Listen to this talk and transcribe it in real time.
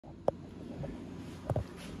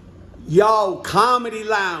Yo, Comedy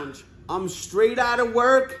Lounge. I'm straight out of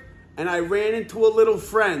work and I ran into a little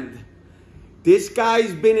friend. This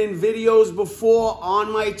guy's been in videos before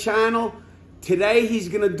on my channel. Today he's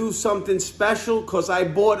gonna do something special because I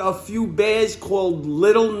bought a few bears called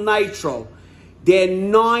Little Nitro. They're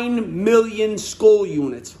 9 million Skoal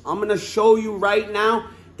units. I'm gonna show you right now.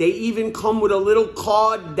 They even come with a little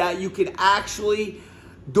card that you could actually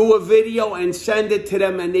do a video and send it to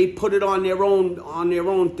them, and they put it on their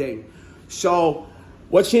own thing. So,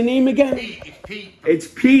 what's your name again? Pete. It's Pete. It's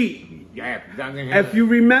Pete. Yeah, Duncan Hills. If you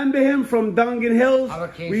remember him from Duncan Hills,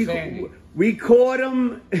 we caught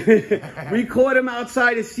him. We caught him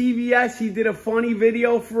outside of CVS. He did a funny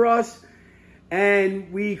video for us, and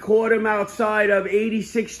we caught him outside of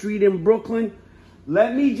 86th Street in Brooklyn.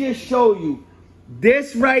 Let me just show you.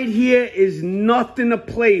 This right here is nothing to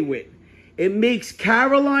play with. It makes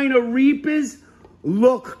Carolina Reapers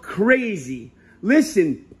look crazy.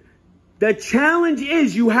 Listen, the challenge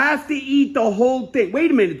is you have to eat the whole thing.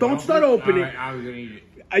 Wait a minute, don't start opening. I was gonna eat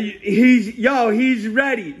it. He's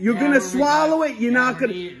ready. You're gonna swallow it. You're not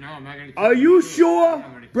gonna. No, I'm not gonna. Are you sure,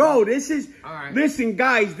 bro? This is. Right. Listen,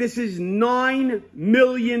 guys, this is 9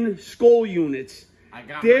 million Skoal units. I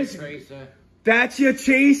got this. My tracer. That's your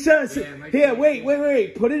chaser. Yeah, here,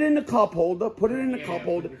 wait. Put it in the cup holder. Put it in the cup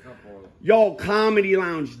holder. Yo, Comedy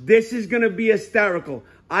Lounge, this is going to be hysterical.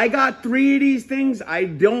 I got 3 of these things. I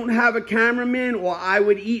don't have a cameraman, or I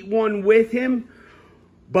would eat one with him.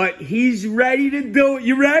 But he's ready to do it.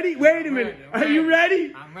 You ready? Wait a minute. Are you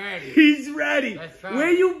ready? I'm ready. He's ready.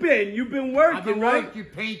 Where you been? You've been working, I've been right? working,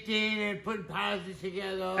 painting and putting houses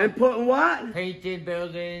together. And putting what? Painting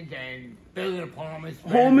buildings and building apartments.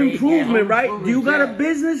 Home improvement, right? Do you got a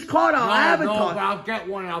business card? I'll have a card. card. I'll get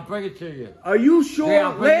one. I'll bring it to you. Are you sure? Yeah,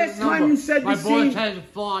 Last time you said the same. My boss has a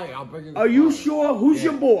flyer. I'll bring it. Are you sure? Who's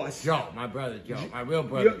your boss? Joe, my brother Joe. My real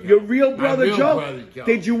brother. Your real brother Joe? Brother Joe.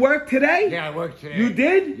 Did you work today? Yeah, I worked today. You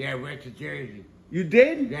did? Yeah, I went to Jersey. You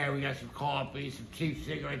did? Yeah, we got some coffee, some cheap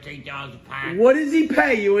cigarettes, $8 a pack. What does he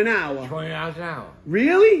pay you an hour? $20 an hour.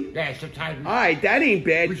 Really? Yeah, sometimes. All right, that ain't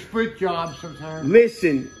bad. We split jobs sometimes.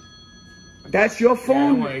 Listen, that's your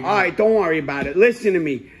phone? Yeah, all right, don't worry about it. Listen to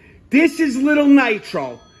me. This is Little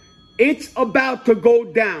Nitro. It's about to go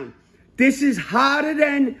down. This is hotter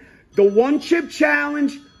than the One Chip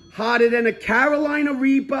Challenge, hotter than a Carolina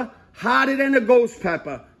Reaper, hotter than a Ghost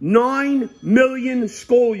Pepper. 9 million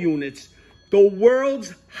Skoal units. The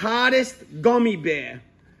world's hottest gummy bear.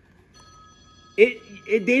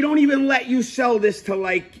 They don't even let you sell this to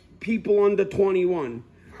like people under 21.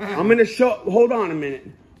 I'm gonna show. Hold on a minute.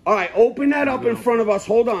 All right, open that up in front of us.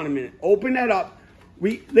 Hold on a minute. Open that up.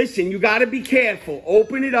 Listen. You got to be careful.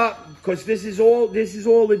 Open it up because this is all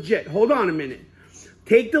legit. Hold on a minute.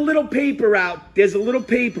 Take the little paper out. There's a little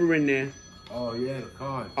paper in there. Oh yeah, the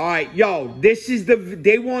card. All right, yo. This is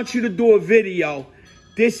they want you to do a video.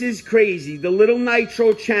 This is crazy. The Little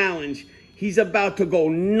Nitro Challenge. He's about to go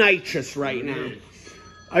nitrous right now.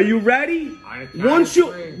 Are you ready?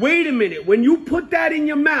 Wait a minute. When you put that in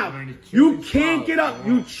your mouth, you can't get up.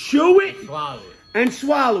 You chew it and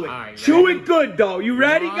swallow it. Right, chew it good, though. You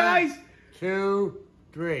ready, guys? 2,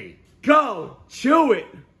 3. Go. Chew it.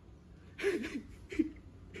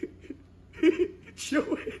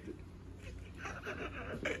 Chew it.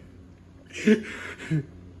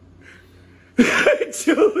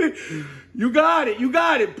 Chew it. You got it. You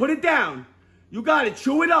got it. Put it down. You got it.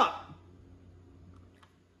 Chew it up.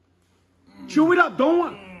 Chew it up. Don't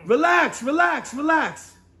want. Relax.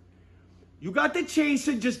 You got the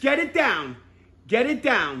chaser. Just get it down. Get it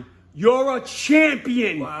down. You're a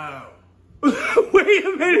champion. Wow. Wait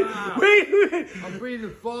a minute. Wow. Wait a minute. I'm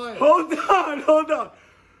breathing fire. Hold on.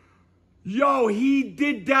 Yo, he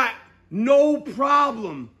did that. No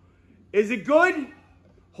problem. Is it good?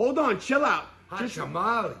 Hold on. Chill out. Hot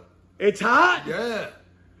tamale. It's hot? Yeah.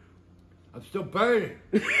 I'm still burning.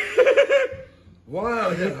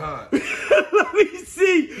 Wow, that's hot. Let me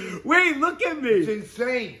see. Wait, look at me. It's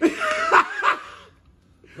insane.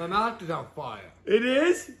 My mouth is on fire. It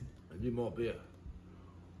is? I need more beer.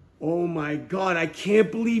 Oh my God, I can't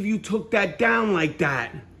believe you took that down like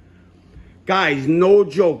that. Guys, no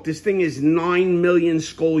joke. This thing is 9 million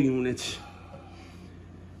Skoal units.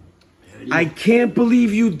 I can't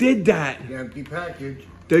believe you did that. Empty package.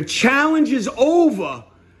 The challenge is over.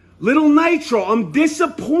 Little Nitro, I'm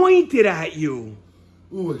disappointed at you.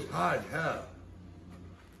 Ooh, it's hot as hell.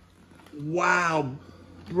 Wow.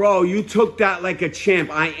 Bro, you took that like a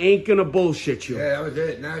champ. I ain't gonna bullshit you. Yeah, that was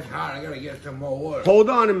it. Now it's hot. I gotta get some more water. Hold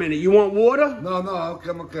on a minute. You want water? No,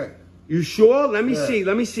 I'm okay. You sure? Let me see.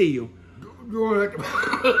 Let me see you. Do it.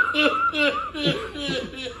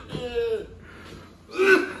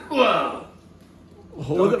 Wow.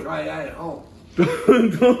 Don't try that at home.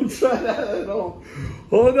 Don't try that at home.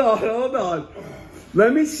 Hold on.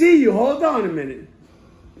 Let me see you. Hold on a minute.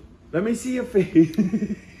 Let me see your face.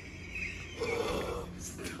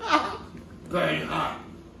 Stop. Very hot.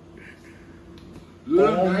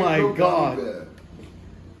 Oh my God.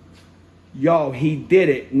 Yo, he did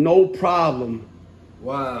it. No problem.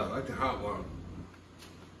 Wow, that's a hot one.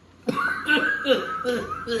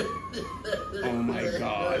 Oh my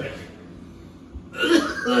God.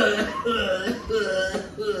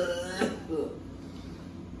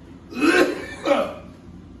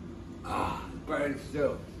 Burn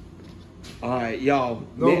still. Alright, yo.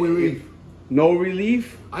 No relief. No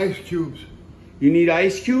relief? Ice cubes. You need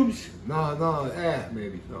ice cubes? No, air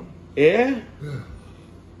maybe some. Air?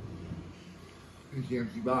 It's the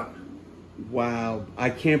empty box. Wow, I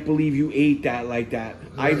can't believe you ate that like that.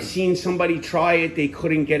 I've seen somebody try it, they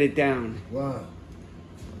couldn't get it down. Wow.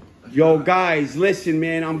 Yo, guys, listen,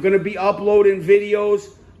 man, I'm gonna be uploading videos.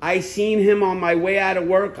 I seen him on my way out of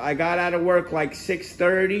work. I got out of work like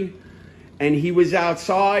 6:30, and he was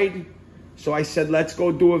outside. So I said, let's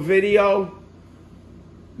go do a video.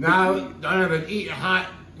 Now, Donovan, eat a hot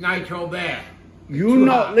nitro bear. You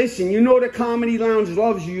know, listen, you know the Comedy Lounge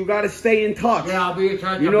loves you. You got to stay in touch. Yeah, I'll be in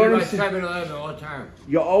touch. You know what I'm by saying? 7-Eleven all the time.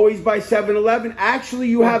 You're always by 7-Eleven. Actually,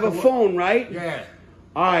 you have a phone, right? Yeah.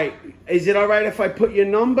 All right. Is it all right if I put your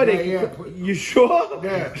number? Yeah. You sure?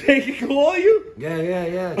 Yeah. They can call you?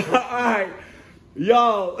 Yeah. All right.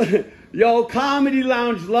 Yo, Comedy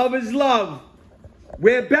Lounge, love is love.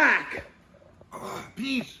 We're back.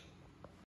 Peace.